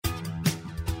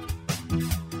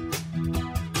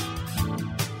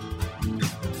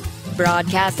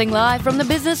Broadcasting live from the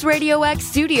Business Radio X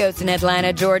studios in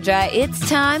Atlanta, Georgia, it's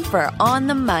time for On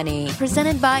the Money,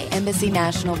 presented by Embassy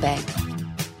National Bank.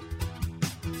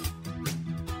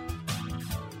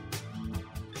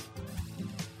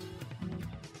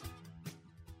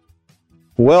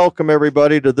 Welcome,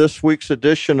 everybody, to this week's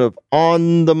edition of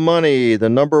On the Money, the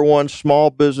number one small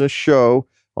business show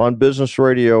on Business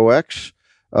Radio X.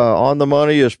 On the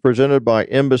Money is presented by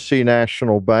Embassy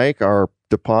National Bank. Our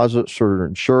deposits are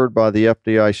insured by the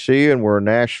FDIC, and we're a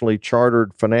nationally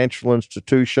chartered financial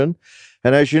institution.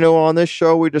 And as you know, on this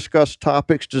show, we discuss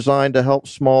topics designed to help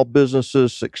small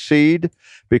businesses succeed,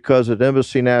 because at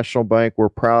Embassy National Bank, we're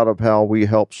proud of how we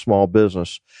help small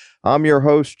business. I'm your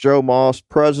host, Joe Moss,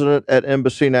 president at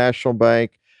Embassy National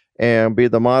Bank, and be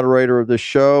the moderator of this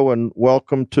show. And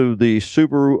welcome to the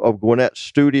Subaru of Gwinnett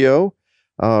studio.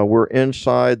 We're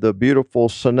inside the beautiful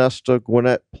Sonesta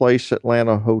Gwinnett Place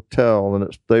Atlanta Hotel,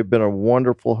 and they've been a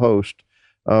wonderful host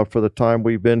for the time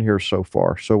we've been here so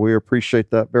far. So we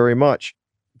appreciate that very much.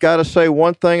 Got to say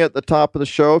one thing at the top of the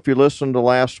show. If you listened to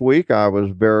last week, I was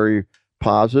very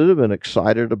positive and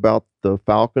excited about the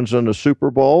Falcons in the Super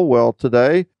Bowl. Well,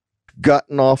 today,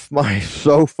 gotten off my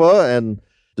sofa and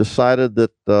decided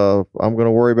that I'm going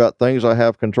to worry about things I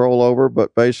have control over.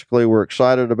 But basically, we're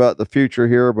excited about the future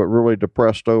here, but really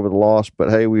depressed over the loss. But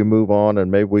hey, we move on,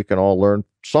 and maybe we can all learn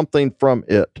something from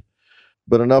it.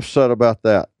 But enough said about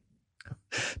that.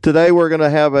 Today, we're going to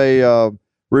have a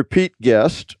repeat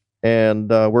guest, and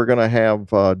we're going to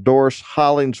have Doris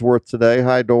Hollingsworth today.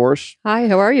 Hi, Doris. Hi,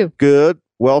 how are you? Good.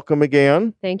 Welcome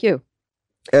again. Thank you.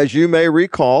 As you may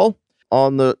recall,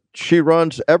 she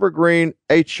runs Evergreen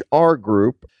HR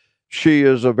Group. She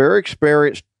is a very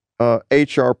experienced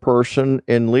HR person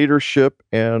in leadership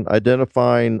and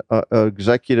identifying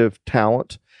executive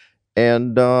talent.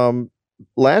 And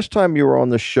last time you were on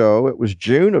the show, it was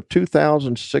June of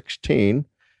 2016.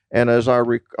 And as I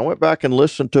went back and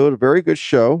listened to it, a very good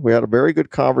show. We had a very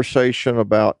good conversation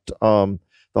about the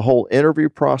whole interview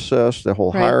process, the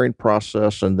whole hiring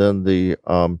process, and then the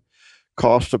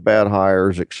cost of bad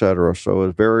hires, et cetera. So it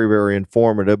was very, very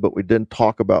informative, but we didn't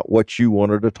talk about what you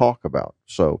wanted to talk about.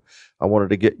 So I wanted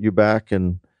to get you back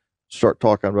and start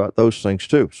talking about those things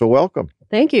too. So welcome.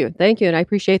 Thank you. Thank you. And I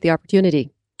appreciate the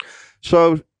opportunity.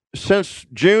 So since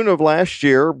June of last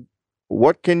year,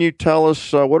 what can you tell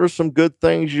us? What are some good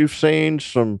things you've seen?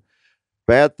 Some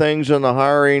bad things in the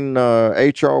hiring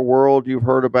HR world you've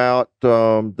heard about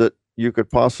that you could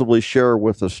possibly share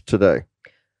with us today?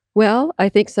 Well, I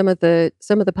think some of the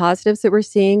positives that we're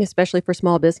seeing, especially for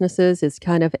small businesses, is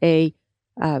kind of a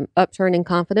upturn in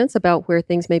confidence about where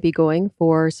things may be going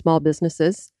for small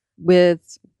businesses.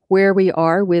 With where we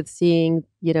are with seeing,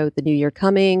 the new year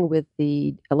coming, with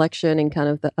the election and kind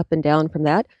of the up and down from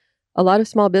that, a lot of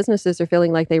small businesses are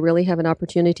feeling like they really have an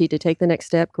opportunity to take the next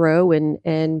step, grow,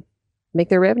 and make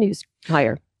their revenues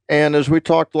higher. And as we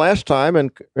talked last time,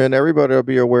 and everybody will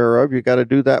be aware of, you got to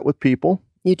do that with people.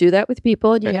 You do that with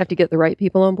people, and you have to get the right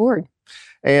people on board.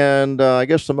 And I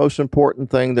guess the most important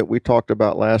thing that we talked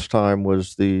about last time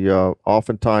was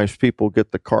oftentimes people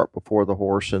get the cart before the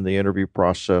horse in the interview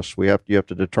process. You have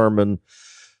to determine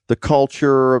the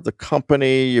culture of the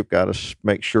company. You've got to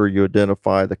make sure you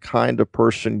identify the kind of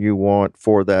person you want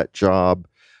for that job,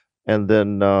 and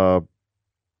then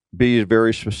be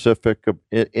very specific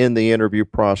in the interview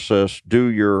process.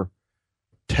 Do your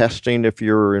testing if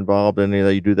you're involved in any of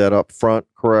that. You do that up front,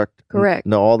 correct? Correct.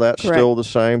 No, all that's correct. Still the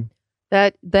same?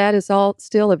 That is all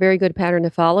still a very good pattern to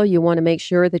follow. You want to make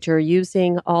sure that you're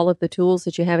using all of the tools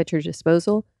that you have at your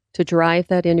disposal to drive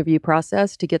that interview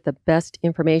process to get the best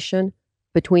information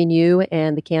between you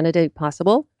and the candidate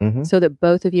possible, so that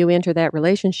both of you enter that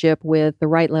relationship with the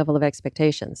right level of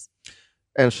expectations.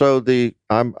 And so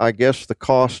I guess the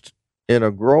cost in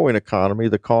a growing economy,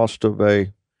 the cost of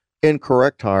a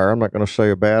incorrect hire, I'm not going to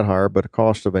say a bad hire, but the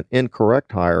cost of an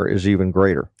incorrect hire is even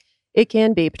greater. It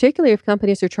can be, particularly if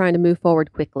companies are trying to move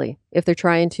forward quickly. If they're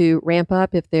trying to ramp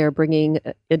up, if they're bringing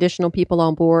additional people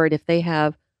on board, if they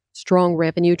have strong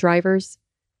revenue drivers,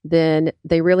 then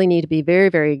they really need to be very,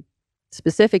 very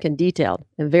specific and detailed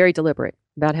and very deliberate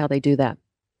about how they do that.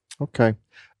 Okay.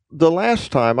 The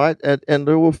last time, and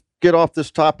we'll get off this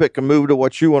topic and move to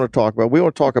what you want to talk about. We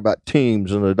want to talk about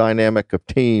teams and the dynamic of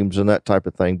teams and that type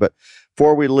of thing. But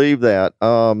before we leave that,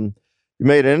 you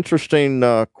made an interesting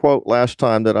quote last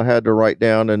time that I had to write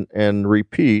down and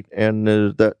repeat, and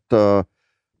is that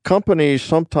companies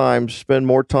sometimes spend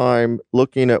more time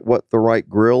looking at what the right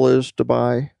grill is to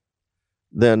buy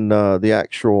than the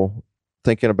actual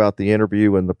thinking about the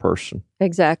interview and the person.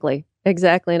 Exactly.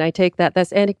 Exactly. And I take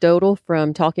that's anecdotal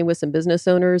from talking with some business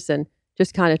owners and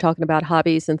just kind of talking about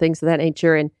hobbies and things of that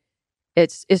nature. And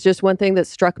it's just one thing that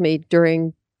struck me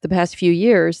during the past few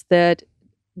years that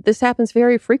this happens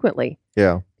very frequently.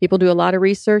 Yeah. People do a lot of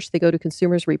research. They go to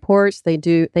consumers reports. They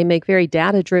make very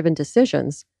data-driven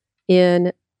decisions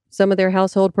in some of their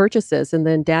household purchases. And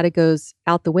then data goes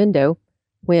out the window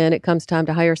when it comes time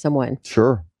to hire someone.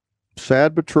 Sure.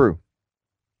 Sad but true.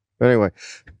 Anyway,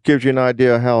 gives you an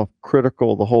idea how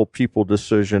critical the whole people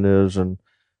decision is and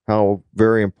how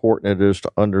very important it is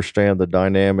to understand the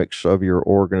dynamics of your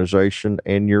organization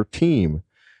and your team.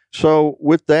 So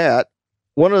with that,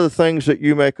 one of the things that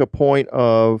you make a point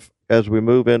of as we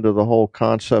move into the whole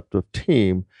concept of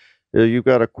team, you've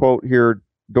got a quote here.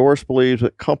 Doris believes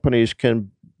that companies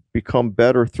can become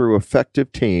better through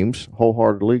effective teams,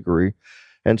 wholeheartedly agree,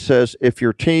 and says if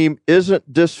your team is not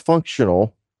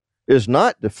dysfunctional,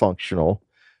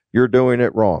 you're doing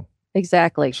it wrong.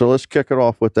 Exactly. So let's kick it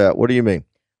off with that. What do you mean?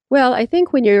 Well, I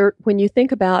think when you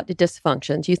think about the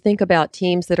dysfunctions, you think about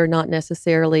teams that are not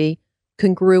necessarily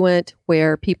congruent,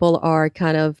 where people are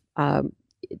kind of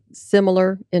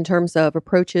similar in terms of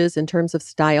approaches, in terms of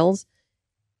styles,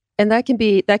 and that can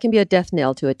be a death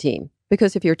knell to a team.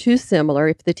 Because if you're too similar,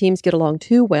 if the teams get along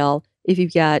too well, if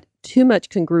you've got too much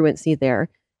congruency there,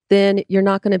 then you're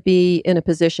not going to be in a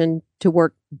position to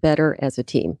work better as a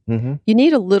team. Mm-hmm. You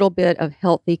need a little bit of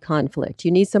healthy conflict.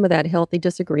 You need some of that healthy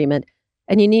disagreement.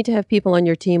 And you need to have people on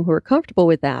your team who are comfortable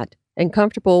with that and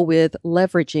comfortable with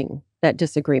leveraging that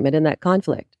disagreement and that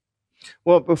conflict.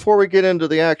 Well, before we get into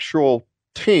the actual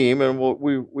team, and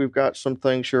we've got some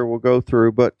things here we'll go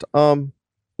through, but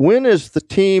when is the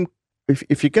team,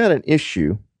 if you got an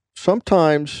issue,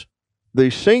 sometimes the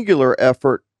singular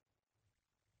effort,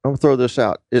 I'm going to throw this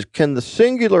out, can the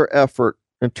singular effort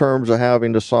in terms of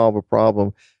having to solve a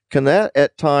problem, can that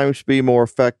at times be more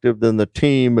effective than the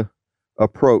team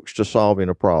approach to solving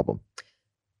a problem?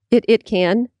 It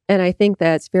can, and I think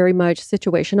that's very much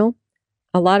situational.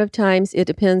 A lot of times it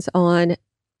depends on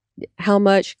how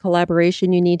much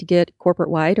collaboration you need to get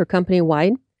corporate-wide or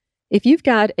company-wide. If you've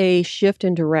got a shift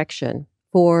in direction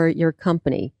for your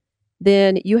company,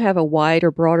 then you have a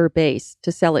wider, broader base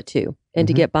to sell it to and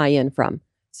to get buy-in from.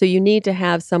 So you need to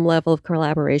have some level of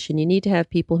collaboration. You need to have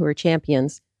people who are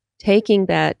champions taking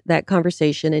that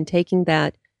conversation and taking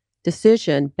that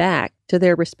decision back to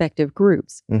their respective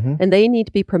groups. Mm-hmm. And they need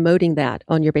to be promoting that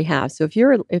on your behalf. So if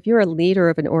you're a leader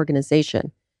of an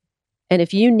organization, and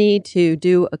if you need to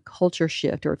do a culture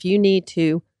shift, or if you need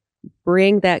to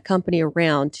bring that company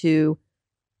around to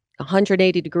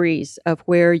 180 degrees of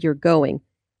where you're going,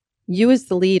 you as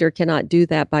the leader cannot do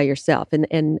that by yourself.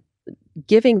 And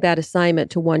giving that assignment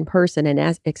to one person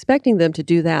and expecting them to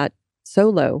do that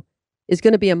solo is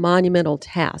going to be a monumental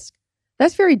task.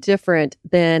 That's very different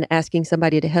than asking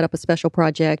somebody to head up a special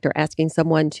project or asking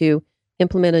someone to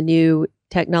implement a new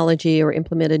technology or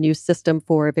implement a new system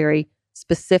for a very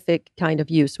specific kind of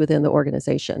use within the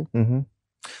organization. Mm-hmm.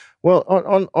 Well,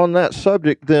 on that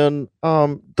subject, then,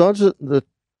 doesn't the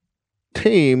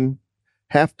team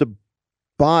have to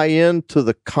buy into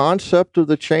the concept of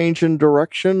the change in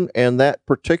direction and that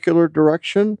particular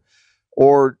direction,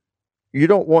 or you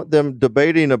don't want them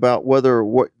debating about whether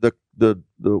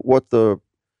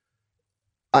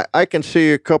I can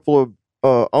see a couple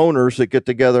of owners that get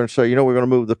together and say, we're going to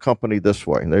move the company this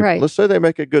way. And Right. Let's say they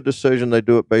make a good decision, they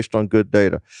do it based on good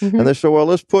data, Mm-hmm. and they say, well,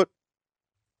 let's put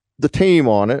the team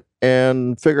on it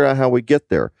and figure out how we get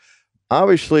there.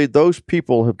 Obviously, those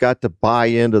people have got to buy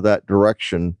into that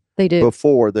direction. They do.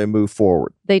 Before they move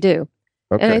forward. They do.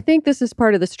 Okay. And I think this is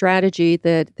part of the strategy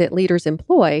that leaders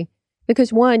employ,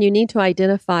 because one, you need to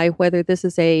identify whether this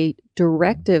is a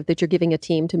directive that you're giving a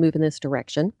team to move in this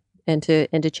direction and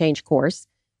to change course.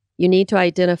 You need to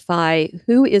identify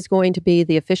who is going to be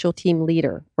the official team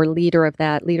leader or leader of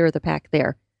the pack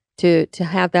there to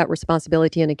have that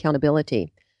responsibility and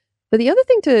accountability. But the other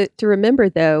thing to remember,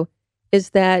 though,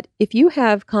 is that if you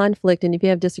have conflict and if you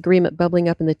have disagreement bubbling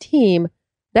up in the team,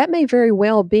 that may very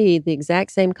well be the exact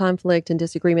same conflict and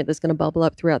disagreement that's going to bubble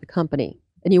up throughout the company.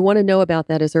 And you want to know about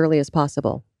that as early as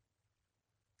possible.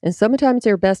 And sometimes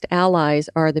their best allies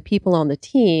are the people on the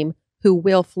team who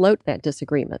will float that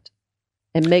disagreement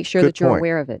and make sure that you're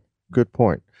aware of it. Good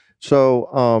point.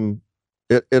 So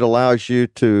it allows you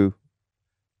to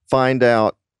find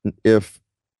out if,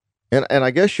 and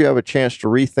I guess you have a chance to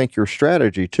rethink your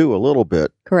strategy too a little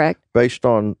bit. Correct. Based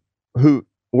on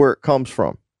where it comes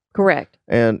from. Correct.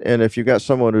 And if you've got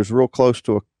someone who's real close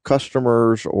to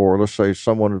customers, or let's say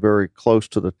someone very close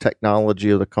to the technology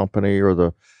of the company or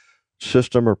the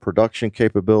system or production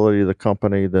capability of the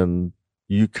company, then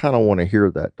you kind of want to hear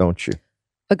that, don't you?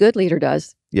 A good leader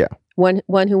does. Yeah. One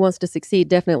who wants to succeed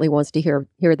definitely wants to hear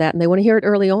that, and they want to hear it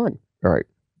early on. All right.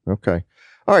 Okay.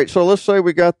 All right. So let's say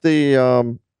we got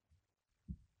the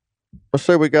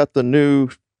new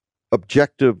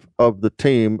objective of the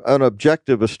team, an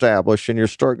objective established, and you're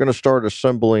going to start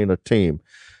assembling a team.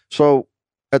 So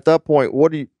at that point,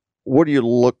 what do you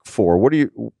look for?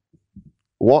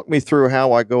 Walk me through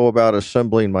how I go about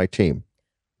assembling my team?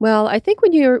 Well, I think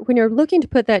when you're looking to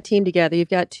put that team together, you've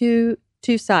got two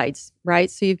sides,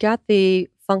 right? So you've got the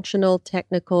functional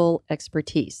technical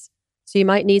expertise. So you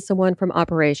might need someone from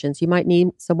operations. You might need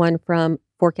someone from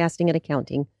forecasting and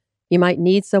accounting. You might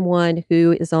need someone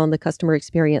who is on the customer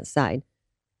experience side.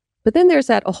 But then there's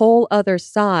that whole other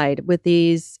side with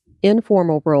these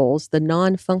informal roles, the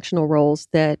non-functional roles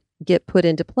that get put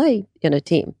into play in a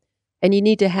team. And you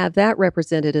need to have that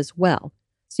represented as well.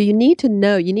 So you need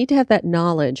to have that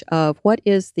knowledge of what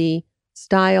is the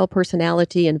style,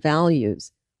 personality, and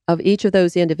values of each of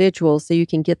those individuals so you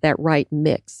can get that right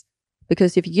mix.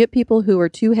 Because if you get people who are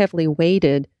too heavily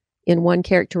weighted in one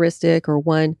characteristic or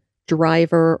one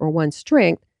driver or one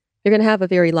strength, you're going to have a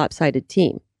very lopsided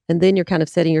team. And then you're kind of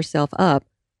setting yourself up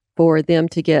for them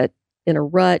to get in a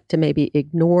rut, to maybe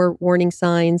ignore warning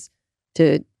signs,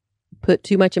 to put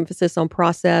too much emphasis on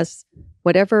process.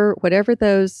 Whatever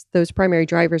those primary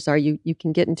drivers are, you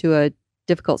can get into a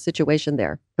difficult situation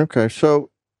there. Okay. So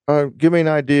give me an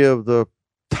idea of the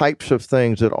types of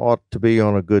things that ought to be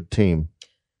on a good team.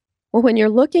 Well, when you're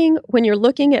looking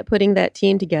at putting that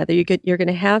team together, you're going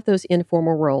to have those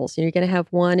informal roles, and you're going to have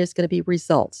one is going to be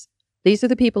results. These are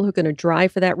the people who are going to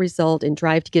drive for that result and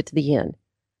drive to get to the end.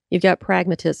 You've got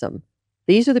pragmatism.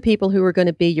 These are the people who are going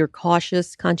to be your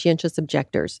cautious, conscientious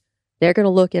objectors. They're going to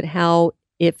look at how,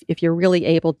 if you're really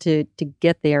able to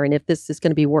get there and if this is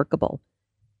going to be workable.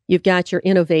 You've got your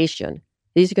innovation.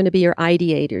 These are going to be your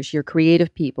ideators, your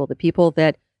creative people, the people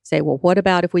that say, well, what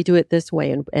about if we do it this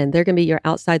way? And they're going to be your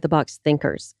outside the box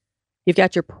thinkers. You've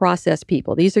got your process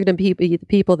people. These are going to be the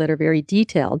people that are very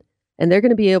detailed, and they're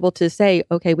going to be able to say,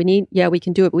 okay, we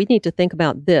can do it. But we need to think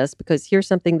about this because here's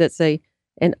something that's an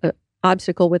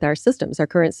obstacle with our systems, our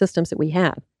current systems that we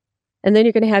have. And then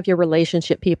you're going to have your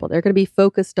relationship people. They're going to be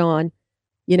focused on,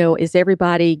 is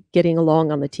everybody getting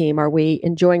along on the team? Are we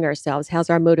enjoying ourselves? How's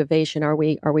our motivation? Are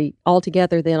we all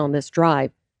together then on this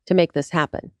drive to make this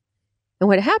happen? And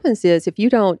what happens is if you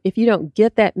don't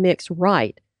get that mix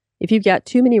right, if you've got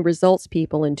too many results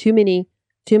people and too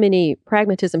many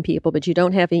pragmatism people, but you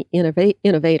don't have any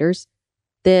innovators,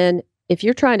 then if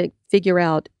you're trying to figure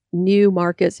out new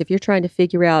markets, if you're trying to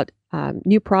figure out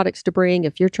new products to bring,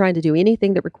 if you're trying to do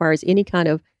anything that requires any kind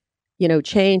of,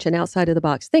 change and outside of the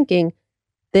box thinking,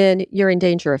 then you're in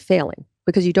danger of failing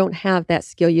because you don't have that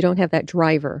skill. You don't have that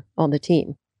driver on the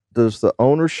team. Does the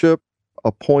ownership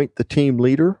appoint the team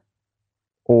leader,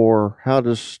 or how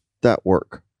does that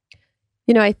work?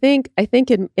 I think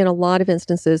in a lot of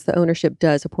instances, the ownership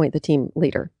does appoint the team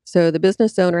leader. So the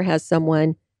business owner has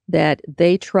someone that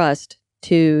they trust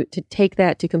to take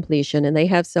that to completion, and they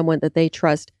have someone that they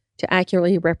trust to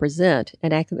accurately represent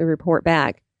and accurately report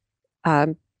back.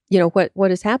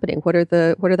 What is happening? What are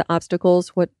the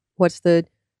obstacles? What's the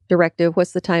directive?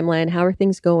 What's the timeline? How are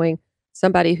things going?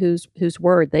 Somebody whose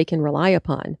word they can rely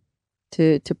upon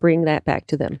to bring that back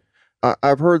to them.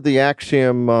 I've heard the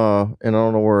axiom, and I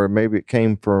don't know where, maybe it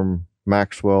came from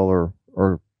Maxwell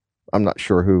or I'm not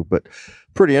sure who, but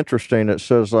pretty interesting. It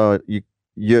says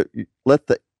you let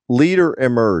the leader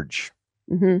emerge.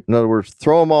 Mm-hmm. In other words,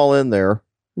 throw them all in there,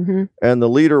 mm-hmm. and the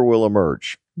leader will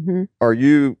emerge. Mm-hmm.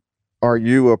 Are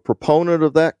you a proponent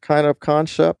of that kind of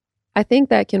concept? I think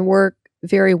that can work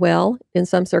very well in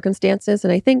some circumstances,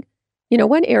 and I think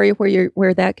one area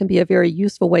where that can be a very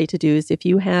useful way to do is if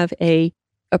you have a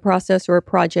process or a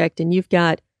project and you've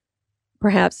got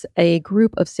perhaps a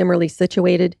group of similarly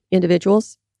situated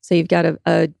individuals. So you've got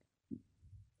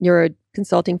you're a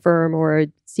consulting firm or a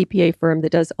CPA firm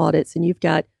that does audits, and you've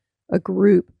got a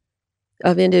group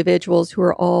of individuals who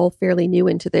are all fairly new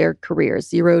into their careers,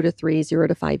 0 to 3, 0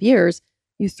 to 5 years.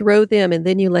 You throw them and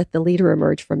then you let the leader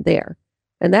emerge from there.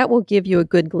 And that will give you a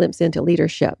good glimpse into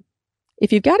leadership.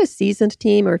 If you've got a seasoned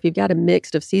team, or if you've got a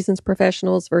mix of seasoned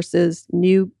professionals versus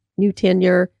new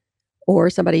tenure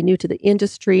or somebody new to the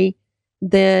industry,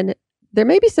 then there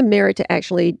may be some merit to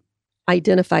actually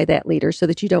identify that leader so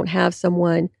that you don't have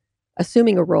someone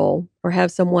assuming a role or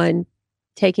have someone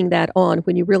taking that on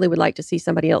when you really would like to see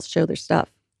somebody else show their stuff.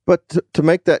 But to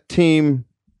make that team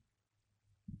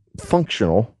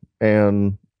functional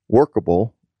and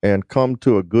workable and come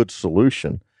to a good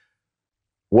solution,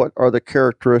 what are the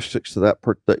characteristics of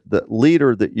that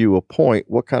leader that you appoint?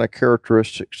 What kind of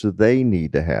characteristics do they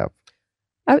need to have?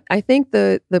 I think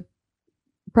the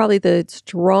probably the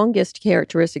strongest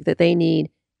characteristic that they need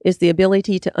is the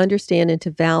ability to understand and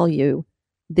to value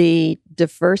the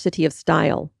diversity of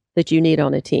style that you need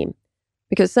on a team.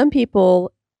 Because some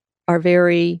people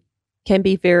can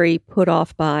be very put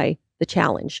off by the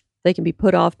challenge. They can be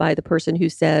put off by the person who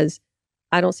says,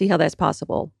 I don't see how that's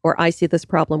possible, or I see this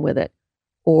problem with it,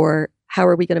 or how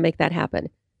are we going to make that happen?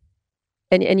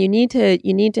 And you need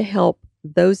to help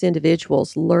those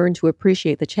individuals learn to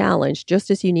appreciate the challenge, just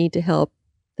as you need to help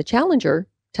the challenger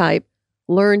type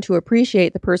learn to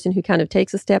appreciate the person who kind of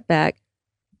takes a step back,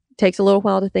 takes a little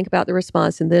while to think about the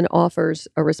response, and then offers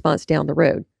a response down the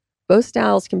road. Both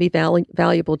styles can be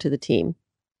valuable to the team,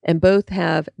 and both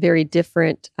have very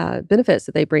different benefits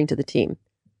that they bring to the team.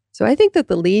 So I think that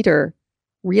the leader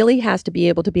really has to be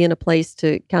able to be in a place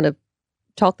to kind of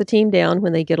talk the team down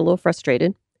when they get a little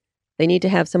frustrated. They need to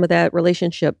have some of that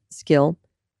relationship skill.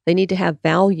 They need to have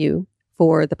value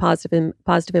for the positive and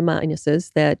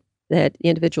minuses that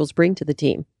individuals bring to the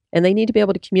team. And they need to be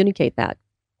able to communicate that.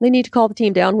 They need to call the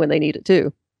team down when they need it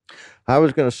too. I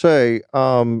was going to say,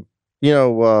 I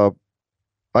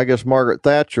guess Margaret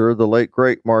Thatcher, the late,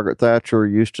 great Margaret Thatcher,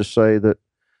 used to say that,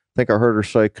 I think I heard her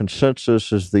say,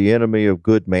 consensus is the enemy of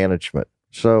good management.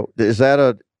 So is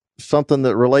that something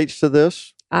that relates to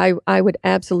this? I would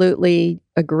absolutely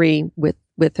agree with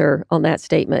her on that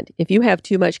statement. If you have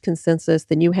too much consensus,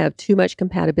 then you have too much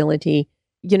compatibility.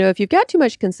 If you've got too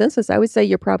much consensus, I would say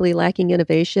you're probably lacking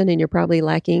innovation and you're probably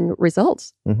lacking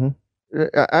results. Mm-hmm.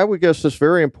 I would guess it's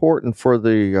very important for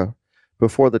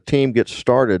before the team gets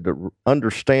started to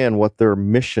understand what their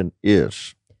mission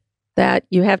is. That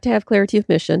you have to have clarity of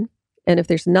mission. And if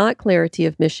there's not clarity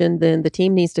of mission, then the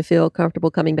team needs to feel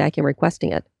comfortable coming back and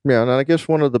requesting it. Yeah, and I guess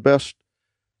one of the best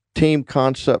team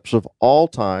concepts of all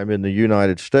time in the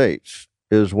United States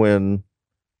is when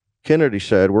Kennedy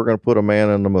said, we're going to put a man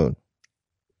on the moon.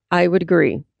 I would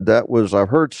agree. I've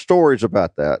heard stories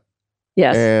about that.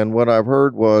 Yes. And what I've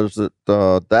heard was that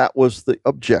that was the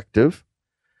objective,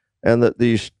 and that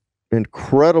these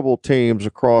incredible teams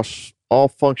across all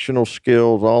functional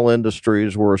skills, all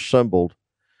industries were assembled,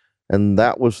 and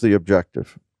that was the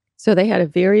objective. So they had a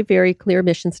very, very clear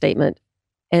mission statement,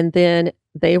 and then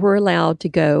they were allowed to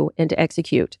go and to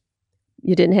execute.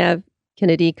 You didn't have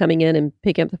Kennedy coming in and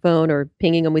picking up the phone or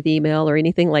pinging them with email or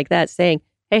anything like that saying,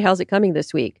 hey, how's it coming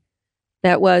this week?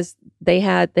 That was, they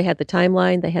had the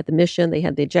timeline, they had the mission, they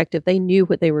had the objective. They knew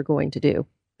what they were going to do.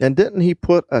 And didn't he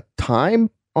put a time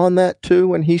on that too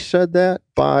when he said that?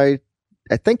 I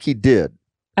think he did.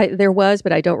 There was,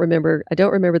 but I don't remember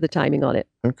the timing on it.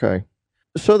 Okay.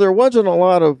 So there wasn't a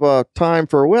lot of time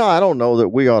for, I don't know that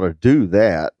we ought to do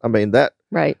that. I mean, that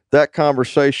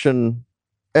conversation,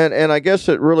 and I guess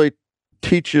it really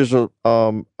teaches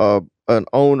an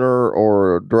owner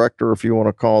or a director, if you want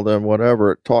to call them,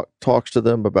 whatever, it talks to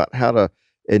them about how to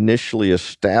initially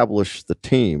establish the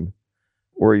team,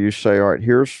 where you say, all right,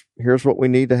 here's what we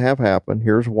need to have happen.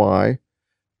 Here's why.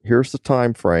 Here's the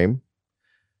time frame.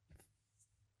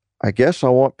 I guess I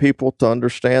want people to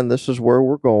understand this is where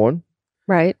we're going.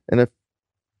 Right. And if,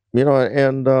 you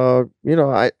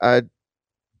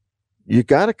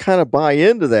got to kind of buy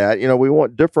into that. We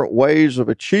want different ways of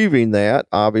achieving that,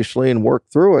 obviously, and work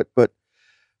through it. But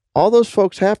all those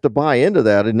folks have to buy into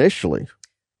that initially.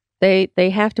 They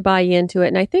have to buy into it.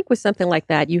 And I think with something like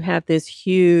that, you have this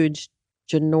huge,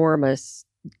 ginormous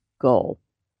goal,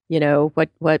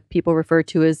 what people refer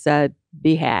to as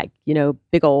BHAG,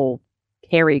 big old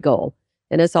hairy goal.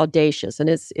 And it's audacious and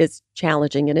it's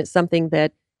challenging. And it's something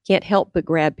that can't help but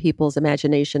grab people's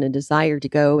imagination and desire to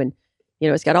go. And,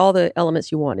 it's got all the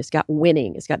elements you want. It's got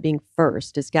winning. It's got being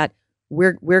first. It's got,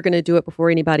 we're going to do it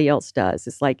before anybody else does.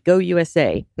 It's like, go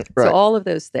USA. Right. So all of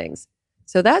those things.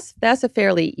 So that's a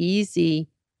fairly easy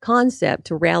concept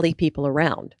to rally people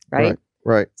around, right?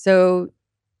 Right. So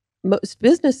a lot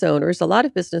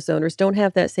of business owners don't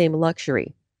have that same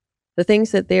luxury. The things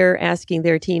that they're asking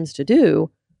their teams to do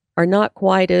are not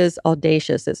quite as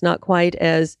audacious. It's not quite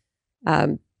as,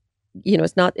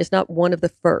 it's not one of the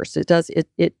first.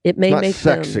 It may make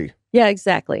sexy. Them, yeah,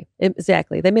 exactly.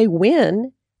 They may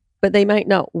win, but they might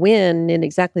not win in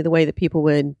exactly the way that people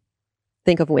would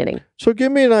think of winning. So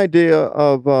give me an idea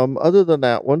of, other than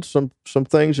that one, some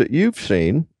things that you've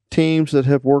seen, teams that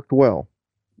have worked well.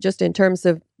 Just in terms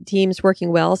of teams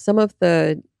working well, some of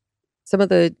the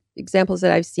examples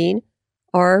that I've seen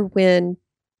are when,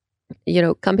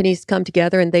 companies come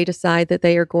together and they decide that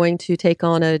they are going to take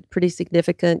on a pretty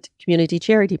significant community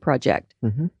charity project.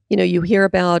 Mm-hmm. You hear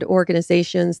about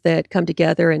organizations that come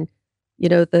together and,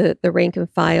 the rank and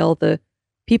file, the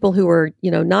people who are,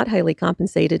 not highly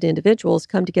compensated individuals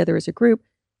come together as a group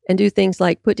and do things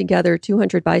like put together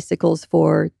 200 bicycles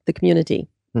for the community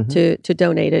to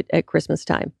donate it at Christmas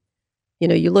time.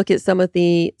 You look at some of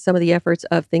the efforts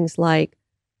of things like,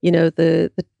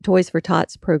 the Toys for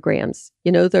Tots programs.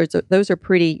 Those are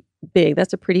pretty big.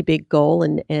 That's a pretty big goal,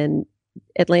 and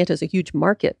Atlanta's a huge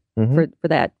market for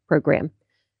that program.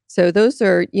 So those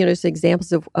are, just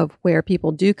examples of where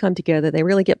people do come together. They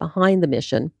really get behind the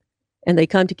mission, and they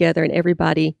come together, and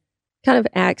everybody kind of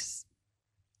acts,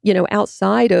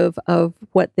 outside of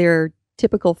what their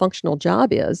typical functional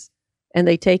job is, and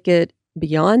they take it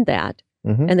beyond that,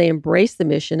 and they embrace the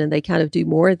mission, and they kind of do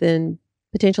more than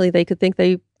potentially they could think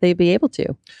they'd be able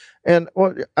to. And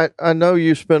I know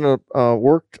you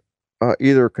worked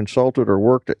either consulted or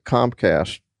worked at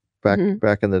Comcast back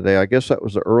in the day. I guess that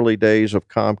was the early days of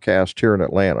Comcast here in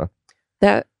Atlanta.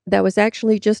 That was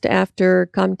actually just after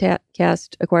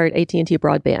Comcast acquired AT&T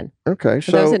Broadband. Okay,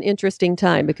 so that was an interesting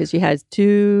time because you had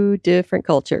two different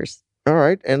cultures. All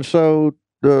right, and so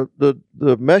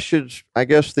the message, I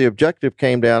guess the objective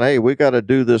came down, hey, we got to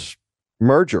do this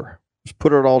merger. Let's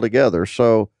put it all together.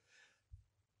 So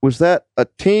was that a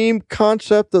team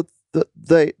concept that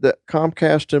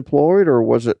Comcast employed, or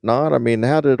was it not? I mean,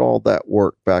 how did all that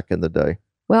work back in the day?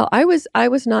 Well, I was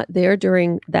not there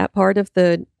during that part of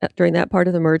the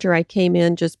merger. I came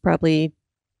in just probably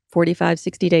 45,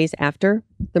 60 days after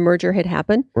the merger had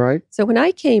happened. Right. So when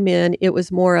I came in, it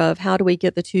was more of how do we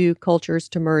get the two cultures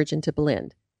to merge and to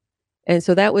blend? And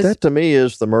so that to me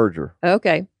is the merger.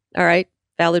 Okay. All right.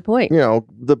 Valid point.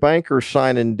 The bankers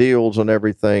signing deals and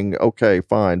everything. Okay,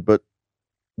 fine. But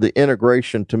the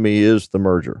integration to me is the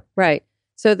merger. Right.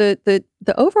 So the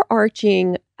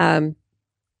overarching kind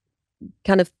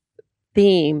of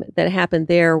theme that happened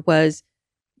there was,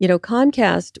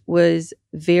 Comcast was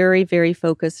very, very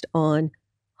focused on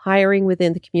hiring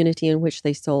within the community in which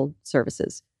they sold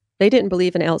services. They didn't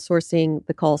believe in outsourcing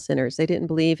the call centers. They didn't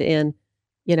believe in,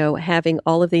 having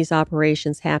all of these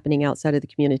operations happening outside of the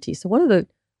community. So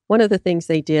one of the things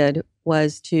they did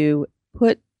was to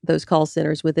put those call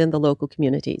centers within the local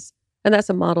communities. And that's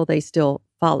a model they still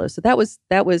follow. So that was,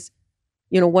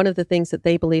 one of the things that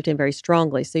they believed in very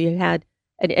strongly. So you had,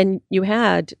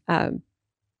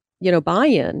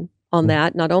 buy-in on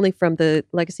that, not only from the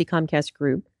legacy Comcast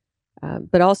group,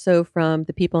 but also from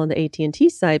the people on the AT&T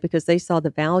side, because they saw the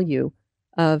value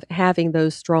of having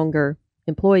those stronger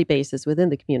employee bases within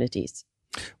the communities.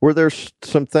 Were there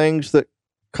some things that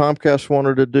Comcast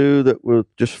wanted to do that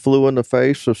just flew in the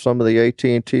face of some of the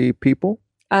AT&T people?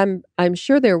 I'm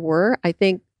sure there were. I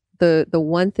think the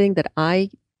one thing that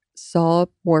I saw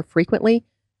more frequently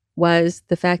was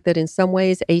the fact that in some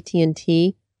ways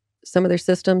AT&T, some of their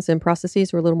systems and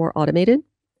processes were a little more automated,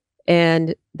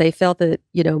 and they felt that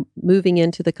moving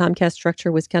into the Comcast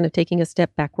structure was kind of taking a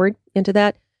step backward into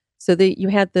that. So you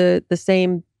had the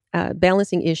same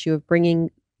balancing issue of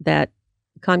bringing that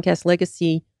Comcast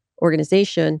legacy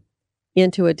organization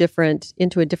into a different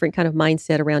kind of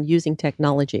mindset around using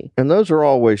technology. And those are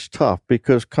always tough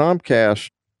because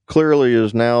Comcast clearly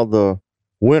is now the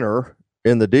winner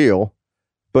in the deal,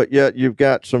 but yet you've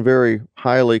got some very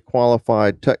highly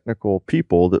qualified technical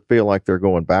people that feel like they're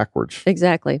going backwards.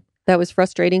 Exactly. That was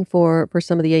frustrating for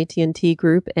some of the AT&T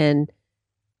group, and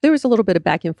there was a little bit of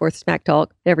back and forth smack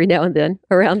talk every now and then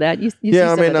around that. You see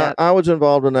some of that. I was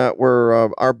involved in that where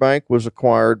our bank was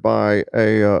acquired by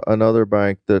another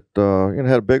bank that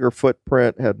had a bigger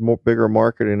footprint, had bigger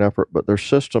marketing effort, but their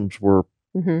systems were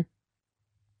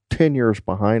 10 years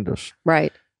behind us.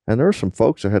 Right. And there were some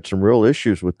folks that had some real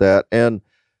issues with that. And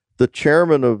the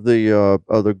chairman of the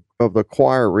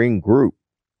acquiring group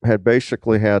had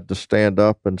basically had to stand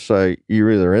up and say,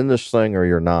 you're either in this thing or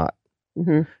you're not.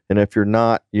 And if you're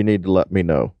not, you need to let me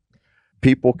know.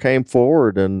 People came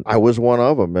forward, and I was one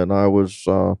of them. And I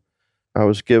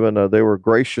was given they were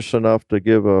gracious enough to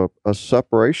give a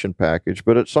separation package.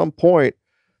 But at some point,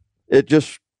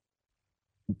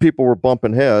 people were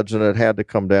bumping heads, and it had to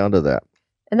come down to that.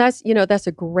 And that's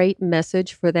a great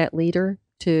message for that leader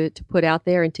to put out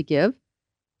there and to give.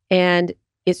 And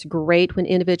it's great when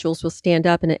individuals will stand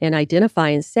up and identify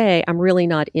and say, I'm really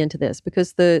not into this,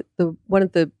 because the one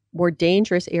of the more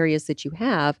dangerous areas that you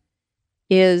have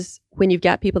is when you've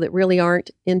got people that really aren't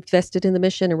invested in the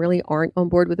mission and really aren't on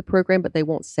board with the program, but they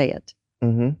won't say it.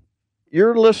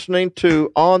 You're listening to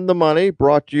On the Money,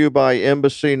 brought to you by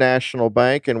Embassy National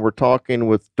Bank, and we're talking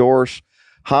with Doris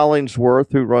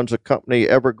Hollingsworth, who runs a company,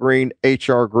 Evergreen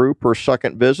HR Group. Her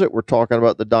second visit, we're talking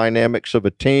about the dynamics of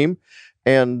a team.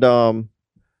 And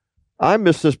I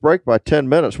missed this break by 10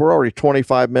 minutes. We're already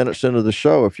 25 minutes into the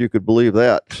show, if you could believe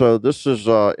that. So this is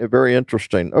very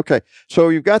interesting. Okay, so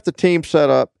you've got the team set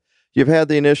up. you've had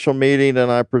the initial meeting,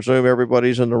 and I presume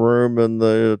everybody's in the room, and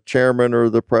the chairman or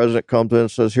the president comes in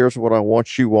and says, here's what I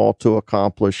want you all to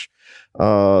accomplish.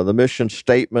 The mission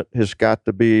statement has got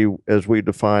to be, as we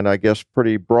define, I guess,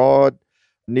 pretty broad,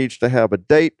 needs to have a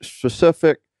date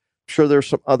specific. I'm sure there's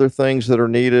some other things that are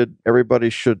needed. Everybody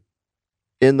should,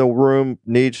 in the room,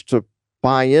 needs to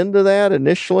buy into that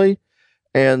initially,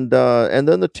 and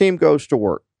then the team goes to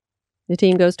work. The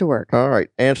team goes to work. All right.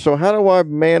 And so how do I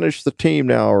manage the team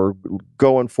now or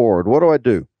going forward? What do I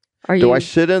do? Do I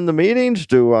sit in the meetings?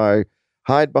 Do I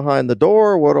hide behind the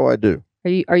door? What do I do?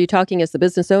 Are you talking as the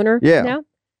business owner now?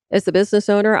 As the business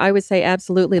owner, I would say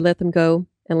absolutely let them go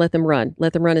and let them run.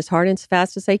 Let them run as hard and as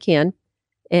fast as they can,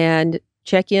 and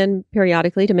check in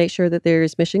periodically to make sure that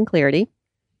there's mission clarity,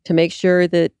 to make sure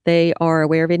that they are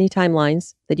aware of any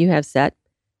timelines that you have set.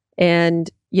 And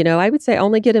I would say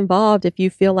only get involved if you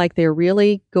feel like they're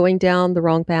really going down the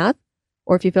wrong path,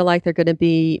 or if you feel like they're going to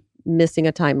be missing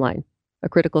a timeline, a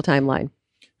critical timeline.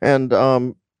 And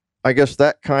I guess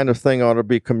that kind of thing ought to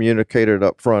be communicated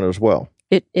up front as well.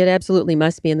 It absolutely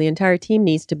must be, and the entire team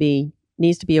needs to be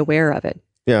aware of it.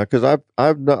 Yeah, because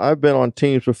I've been on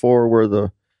teams before where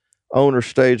the owner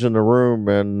stays in the room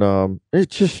and it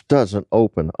just doesn't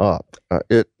open up.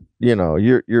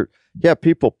 You have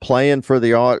people playing for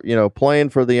the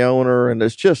owner, and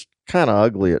it's just kind of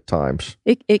ugly at times.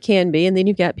 It can be, and then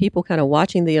you've got people kind of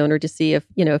watching the owner to see if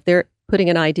they're putting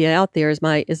an idea out there. Is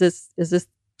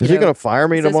he going to fire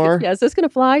me tomorrow? Is this going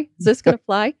to fly? Is this going to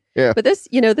fly? Yeah. But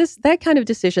that kind of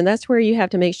decision, that's where you have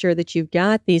to make sure that you've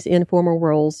got these informal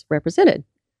roles represented,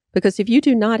 because if you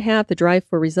do not have the drive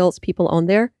for results people on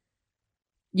there,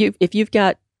 if you've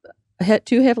got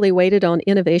too heavily weighted on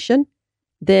innovation,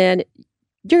 then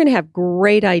you're going to have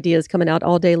great ideas coming out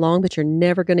all day long, but you're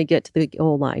never going to get to the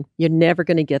goal line. You're never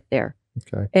going to get there.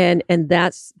 Okay. And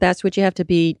that's what you have to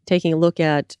be taking a look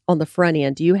at on the front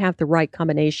end. Do you have the right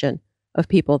combination of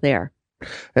people there?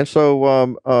 And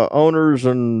so owners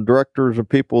and directors and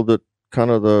people that kind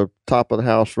of the top of the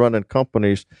house running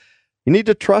companies, you need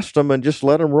to trust them and just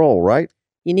let them roll, right?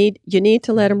 You need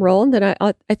to let them roll. And then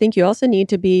I think you also need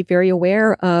to be very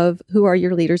aware of who are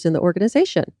your leaders in the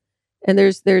organization. And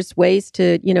there's ways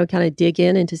to, kind of dig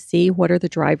in and to see what are the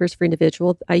drivers for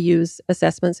individual. I use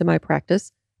assessments in my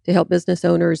practice to help business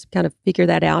owners kind of figure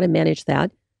that out and manage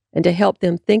that, and to help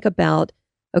them think about,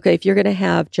 okay, if you're going to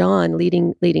have John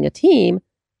leading a team,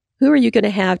 who are you going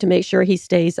to have to make sure he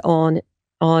stays on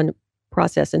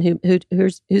process, and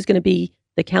who's going to be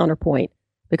the counterpoint?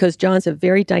 Because John's a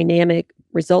very dynamic,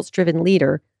 results-driven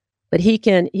leader, but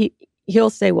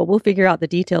he'll say, well, we'll figure out the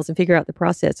details and figure out the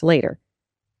process later.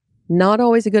 Not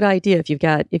always a good idea if you've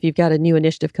got a new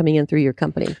initiative coming in through your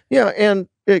company. Yeah, and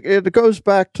it goes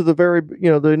back to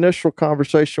the initial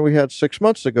conversation we had 6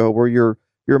 months ago, where you're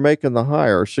making the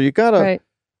hire. So you gotta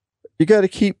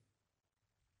keep.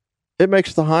 It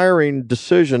makes the hiring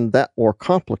decision that more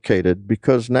complicated,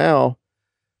 because now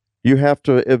you have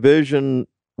to envision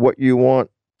what you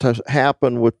want to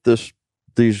happen with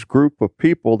these group of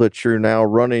people that you're now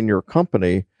running your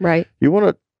company. Right. You want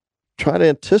to try to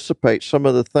anticipate some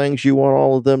of the things you want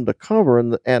all of them to cover,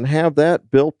 and have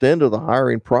that built into the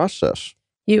hiring process.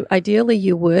 Ideally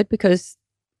you would, because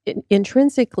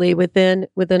intrinsically within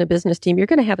a business team, you're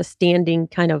going to have a standing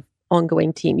kind of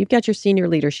ongoing team. You've got your senior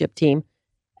leadership team,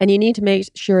 and you need to make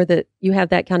sure that you have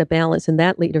that kind of balance in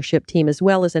that leadership team, as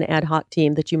well as an ad hoc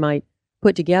team that you might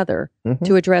put together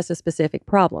to address a specific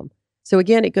problem. So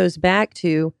again, it goes back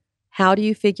to, how do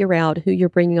you figure out who you're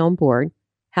bringing on board?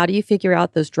 How do you figure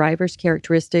out those drivers'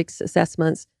 characteristics,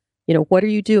 assessments? What are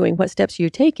you doing? What steps are you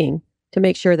taking to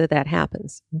make sure that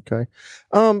happens? Okay.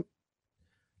 I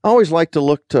always like to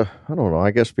look to, I don't know,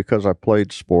 I guess because I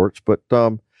played sports, but I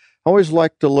always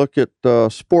like to look at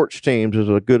sports teams as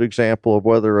a good example of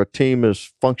whether a team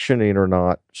is functioning or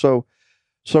not. So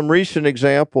some recent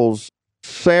examples,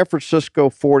 San Francisco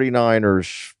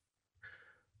 49ers,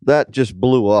 that just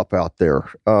blew up out there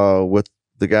with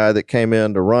the guy that came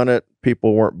in to run it.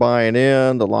 People weren't buying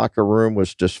in. The locker room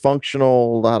was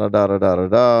dysfunctional.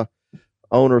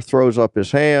 Owner throws up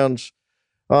his hands.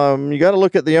 You got to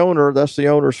look at the owner. That's the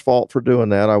owner's fault for doing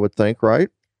that, I would think, right?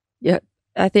 Yeah,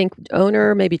 I think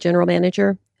owner, maybe general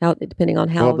manager, depending on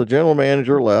how. Well, the general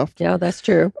manager left. Yeah, that's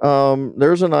true.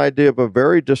 There's an idea of a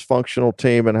very dysfunctional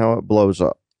team and how it blows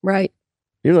up. Right.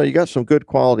 You got some good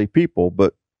quality people,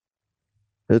 but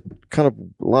it kind of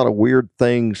a lot of weird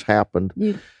things happened.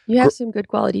 You have some good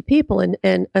quality people,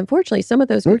 and unfortunately, some of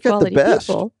those good quality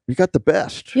people. You got the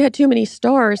best. You had too many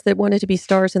stars that wanted to be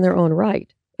stars in their own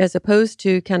right, as opposed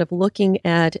to kind of looking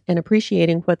at and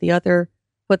appreciating what the other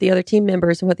team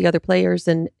members and what the other players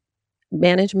and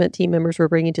management team members were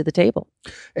bringing to the table.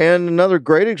 And another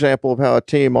great example of how a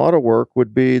team ought to work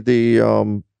would be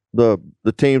the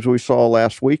teams we saw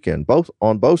last weekend,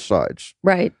 on both sides.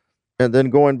 Right. And then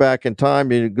going back in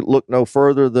time, you look no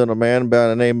further than a man by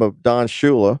the name of Don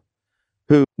Shula,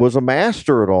 who was a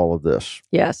master at all of this.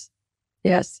 Yes.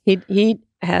 He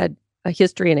had a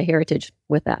history and a heritage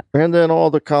with that. And then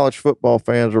all the college football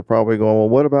fans are probably going, well,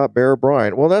 what about Bear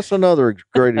Bryant? Well, that's another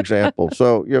great example.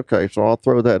 So, okay, so I'll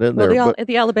throw that in there.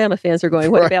 The Alabama fans are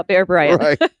going, what about Bear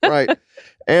Bryant? Right.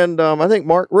 And I think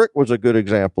Mark Richt was a good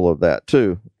example of that,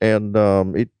 too. And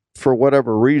he, for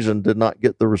whatever reason, did not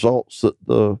get the results that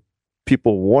the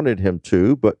people wanted him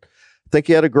to, but I think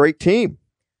he had a great team.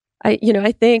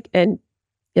 I think, and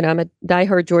I'm a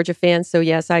diehard Georgia fan, so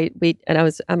yes,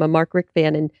 I'm a Mark Richt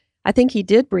fan, and I think he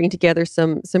did bring together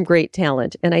some great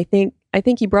talent, and I think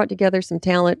he brought together some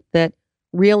talent that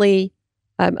really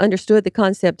understood the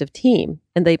concept of team,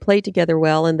 and they played together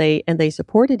well, and they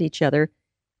supported each other.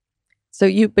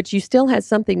 But you still had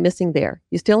something missing there.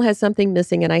 You still had something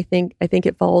missing, and I think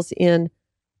it falls in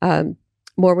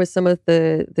more with some of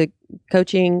the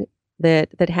coaching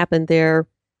that happened there,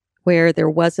 where there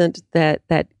wasn't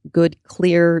that good,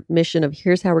 clear mission of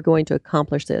here's how we're going to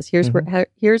accomplish this. Here's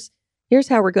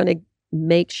how we're going to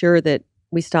make sure that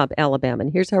we stop Alabama,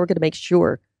 and here's how we're going to make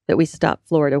sure that we stop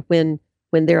Florida when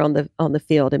they're on the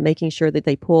field, and making sure that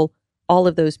they pull all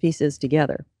of those pieces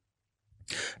together.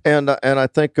 And I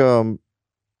think a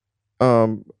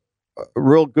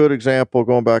real good example,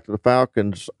 going back to the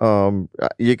Falcons,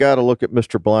 you got to look at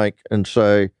Mr. Blank and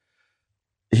say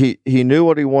he knew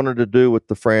what he wanted to do with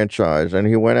the franchise, and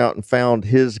he went out and found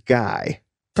his guy.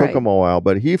 Took him a while,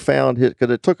 but he found because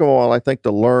it took him a while, I think,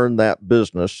 to learn that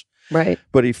business. Right.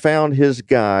 But he found his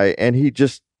guy, and he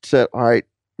just said, all right,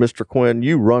 Mr. Quinn,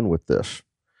 you run with this.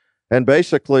 And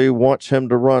basically wants him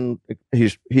to run.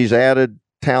 He's added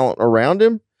talent around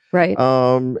him. Right.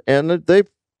 And I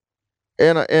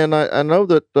know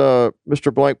that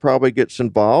Mr. Blank probably gets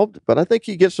involved, but I think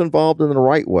he gets involved in the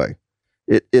right way.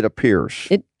 It appears.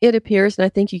 It appears, and I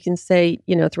think you can say,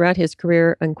 throughout his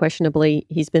career, unquestionably,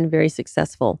 he's been very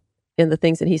successful in the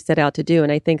things that he set out to do.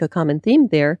 And I think a common theme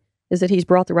there is that he's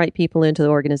brought the right people into the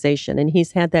organization, and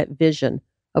he's had that vision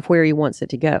of where he wants it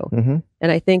to go. Mm-hmm.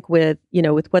 And I think with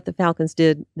what the Falcons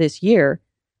did this year,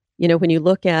 when you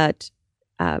look at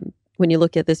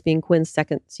this being Quinn's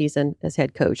second season as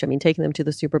head coach, I mean, taking them to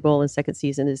the Super Bowl in second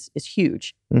season is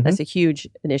huge. Mm-hmm. That's a huge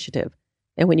initiative.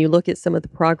 And when you look at some of the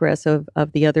progress of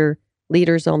the other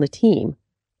leaders on the team,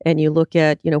 and you look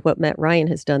at, what Matt Ryan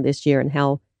has done this year and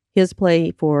how his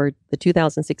play for the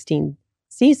 2016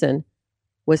 season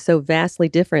was so vastly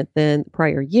different than the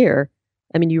prior year,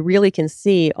 I mean, you really can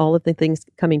see all of the things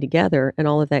coming together and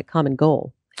all of that common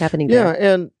goal happening there.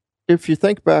 Yeah, and if you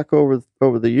think back over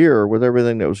the year with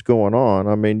everything that was going on,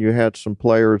 I mean, you had some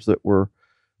players that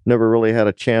never really had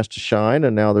a chance to shine,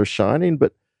 and now they're shining,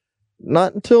 but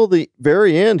not until the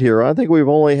very end here. I think we've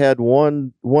only had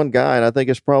one guy, and I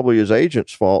think it's probably his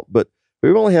agent's fault, but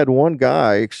we've only had one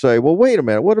guy say, well, wait a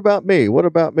minute, what about me? What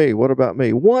about me? What about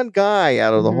me? One guy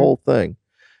out of the whole thing.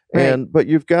 Right. But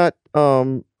you've got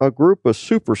a group of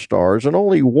superstars, and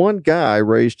only one guy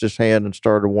raised his hand and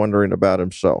started wondering about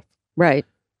himself. Right.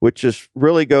 Which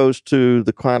really goes to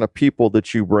the kind of people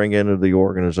that you bring into the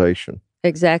organization.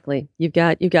 Exactly. You've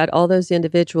got all those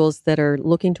individuals that are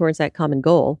looking towards that common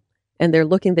goal, and they're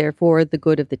looking there for the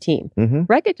good of the team,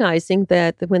 recognizing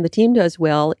that when the team does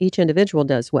well, each individual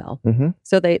does well. Mm-hmm.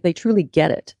 So they truly get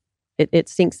it. It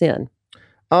sinks in.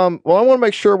 Well, I want to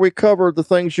make sure we cover the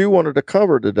things you wanted to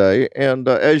cover today. And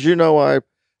as you know,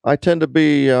 I tend to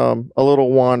be a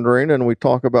little wandering, and we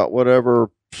talk about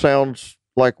whatever sounds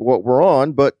like what we're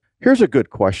on. But here's a good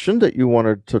question that you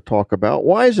wanted to talk about.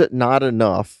 Why is it not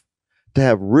enough to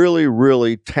have really,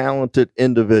 really talented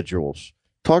individuals?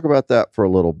 Talk about that for a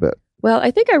little bit. Well,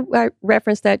 I think I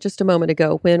referenced that just a moment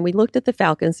ago when we looked at the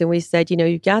Falcons and we said,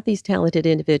 you've got these talented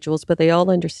individuals, but they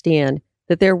all understand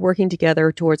that they're working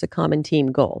together towards a common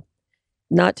team goal.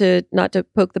 Not to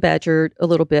poke the Badger a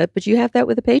little bit, but you have that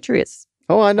with the Patriots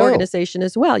organization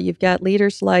as well. You've got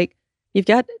leaders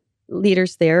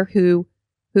there who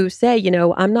say,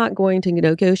 I'm not going to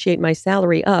negotiate my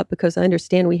salary up because I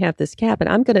understand we have this cap, and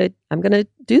I'm gonna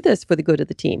do this for the good of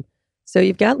the team. So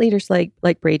you've got leaders like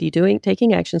Brady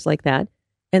taking actions like that,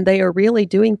 and they are really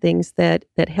doing things that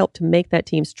help to make that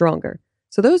team stronger.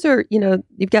 So those are,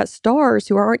 you've got stars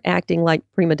who aren't acting like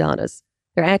prima donnas.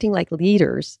 They're acting like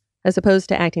leaders as opposed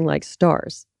to acting like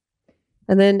stars.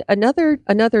 And then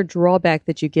another drawback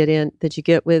that you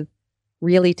get with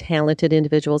really talented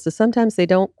individuals is sometimes they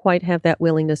don't quite have that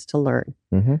willingness to learn.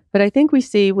 Mm-hmm. But I think we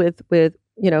see with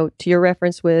to your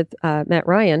reference with Matt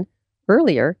Ryan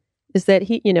earlier, is that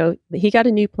he got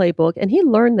a new playbook and he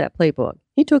learned that playbook.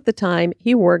 He took the time,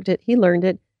 he worked it, he learned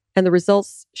it, and the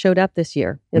results showed up this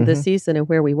year in this season and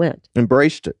where we went.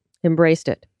 Embraced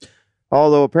it.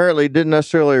 Although apparently he didn't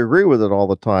necessarily agree with it all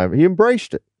the time. He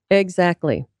embraced it.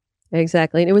 Exactly.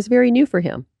 And it was very new for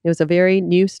him. It was a very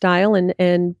new style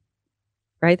and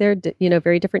right there,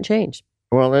 very different change.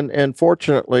 Well, and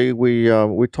fortunately, we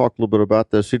talked a little bit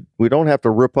about this. We don't have to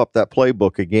rip up that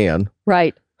playbook again.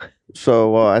 Right.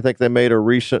 So I think they made a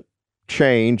recent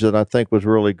change that I think was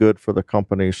really good for the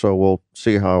company. So we'll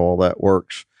see how all that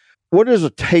works. What is a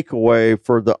takeaway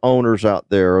for the owners out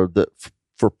there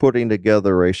for putting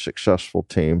together a successful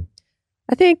team?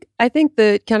 I think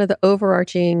the kind of the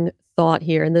overarching thought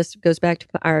here, and this goes back to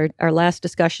our last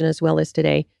discussion as well as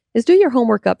today, is do your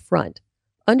homework up front.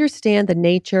 Understand the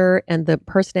nature and the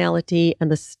personality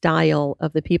and the style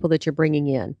of the people that you're bringing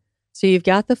in. So you've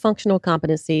got the functional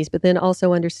competencies, but then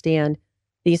also understand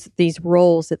these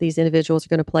roles that these individuals are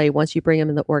going to play once you bring them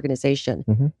in the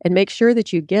organization. And make sure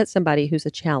that you get somebody who's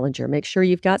a challenger. Make sure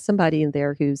you've got somebody in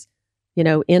there who's,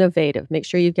 innovative. Make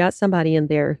sure you've got somebody in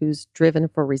there who's driven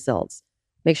for results.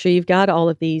 Make sure you've got all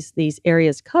of these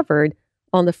areas covered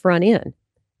on the front end.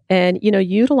 And,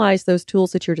 utilize those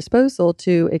tools at your disposal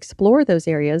to explore those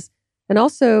areas and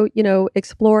also,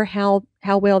 explore how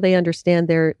well they understand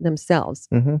themselves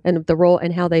and the role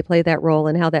and how they play that role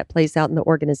and how that plays out in the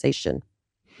organization.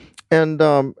 And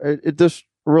this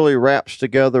really wraps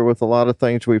together with a lot of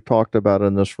things we've talked about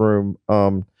in this room.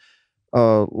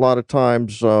 A lot of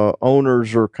times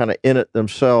owners are kind of in it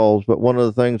themselves, but one of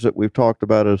the things that we've talked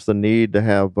about is the need to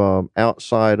have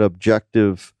outside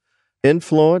objective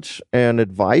influence and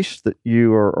advice that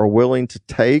you are willing to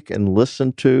take and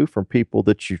listen to from people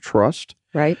that you trust.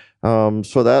 Right.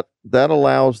 So that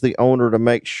allows the owner to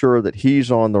make sure that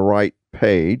he's on the right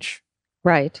page.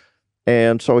 Right.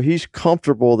 And so he's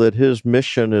comfortable that his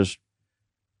mission is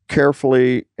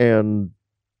carefully and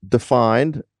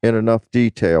defined in enough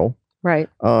detail. Right.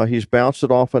 He's bounced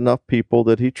it off enough people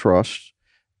that he trusts.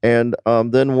 And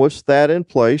then with that in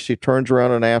place, he turns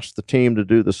around and asks the team to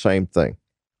do the same thing.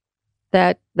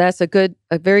 That's a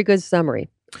very good summary.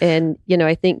 And,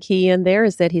 I think key in there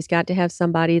is that he's got to have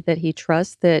somebody that he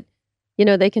trusts that,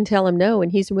 they can tell him no,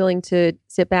 and he's willing to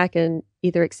sit back and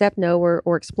either accept no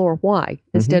or explore why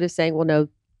instead of saying, well, no,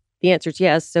 the answer is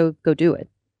yes, so go do it.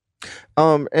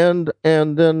 And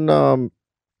then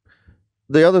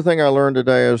the other thing I learned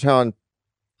today is how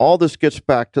all this gets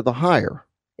back to the hire.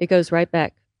 It goes right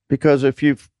back. Because if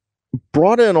you've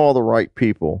brought in all the right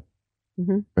people,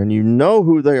 and you know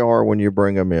who they are when you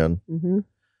bring them in.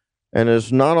 And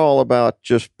it's not all about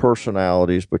just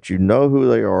personalities, but you know who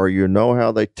they are, you know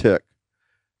how they tick,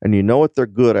 and you know what they're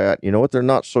good at, you know what they're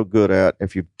not so good at.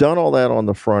 If you've done all that on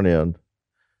the front end,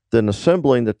 then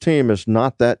assembling the team is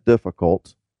not that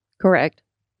difficult. Correct.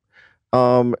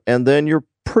 And then you're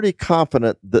pretty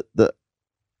confident that the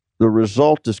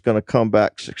result is going to come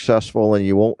back successful, and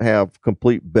you won't have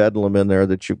complete bedlam in there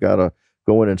that you've got to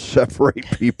go in and separate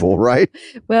people, right?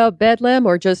 Well, bedlam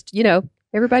or just,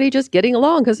 everybody just getting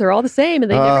along because they're all the same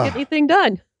and they never get anything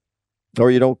done. Or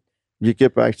you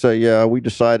get back and say, yeah, we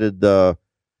decided,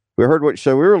 we heard what you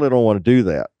said. We really don't want to do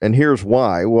that. And here's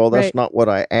why. Well, that's not what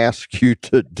I asked you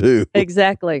to do.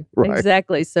 Exactly. Right.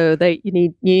 Exactly. So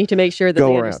you need to make sure that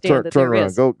they understand that turn there around.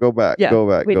 is. Go back. Go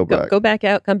back. Go back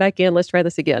out. Come back in. Let's try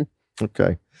this again.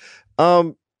 Okay.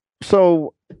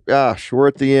 So, gosh, we're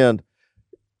at the end.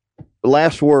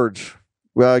 Last words.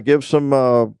 Give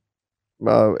some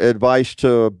advice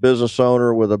to a business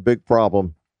owner with a big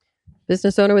problem.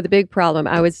 Business owner with a big problem.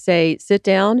 I would say sit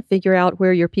down, figure out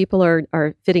where your people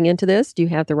are fitting into this. Do you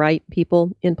have the right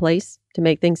people in place to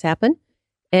make things happen?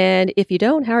 And if you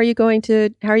don't, how are you going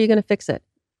to fix it?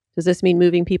 Does this mean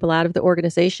moving people out of the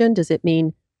organization? Does it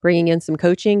mean bringing in some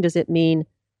coaching? Does it mean,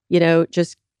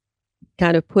 just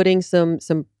kind of putting some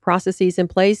processes in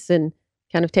place and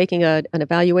kind of taking an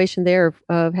evaluation there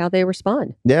of how they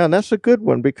respond? Yeah, and that's a good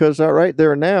one because right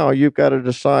there now, you've got to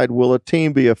decide, will a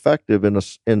team be effective in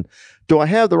do I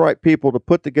have the right people to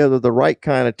put together the right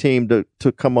kind of team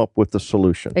to come up with the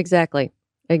solution? Exactly.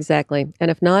 And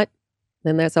if not,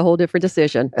 then that's a whole different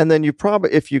decision. And then you probably,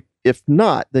 if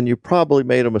not, then you probably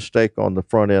made a mistake on the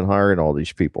front end hiring all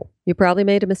these people. You probably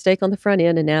made a mistake on the front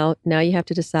end, and now you have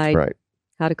to decide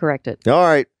how to correct it. All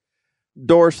right.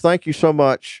 Doris, thank you so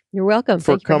much. You're welcome.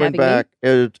 For coming back.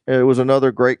 It was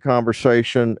another great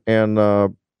conversation.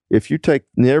 And if you take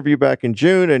the interview back in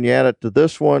June and you add it to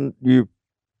this one, you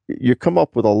come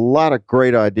up with a lot of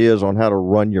great ideas on how to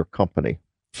run your company.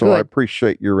 So Good. I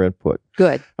appreciate your input.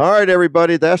 Good. All right,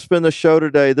 everybody. That's been the show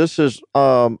today. This is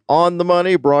On the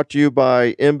Money, brought to you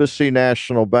by Embassy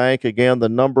National Bank. Again, the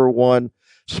number one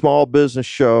small business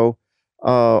show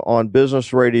on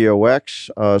Business Radio X.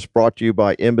 It's brought to you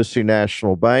by Embassy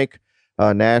National Bank,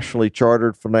 a nationally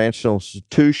chartered financial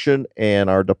institution, and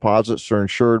our deposits are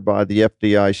insured by the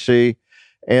FDIC.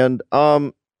 And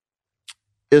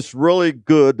it's really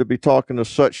good to be talking to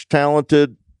such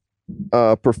talented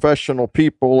professional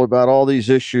people about all these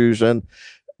issues, and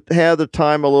had the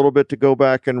time a little bit to go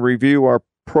back and review our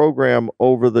program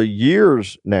over the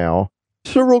years now.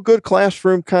 It's a real good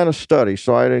classroom kind of study.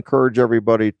 So I'd encourage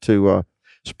everybody to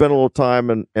spend a little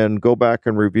time and go back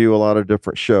and review a lot of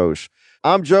different shows.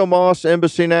 I'm Joe Moss,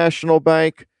 Embassy National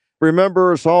Bank.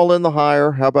 Remember, it's all in the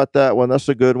hire. How about that one? That's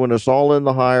a good one. It's all in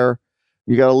the hire.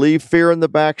 You got to leave fear in the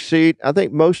back seat. I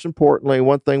think most importantly,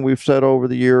 one thing we've said over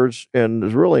the years and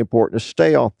is really important is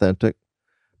stay authentic.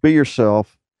 Be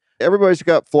yourself. Everybody's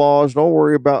got flaws. Don't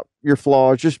worry about your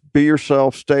flaws. Just be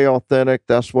yourself. Stay authentic.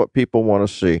 That's what people want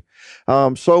to see.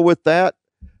 So with that,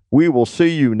 we will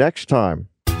see you next time.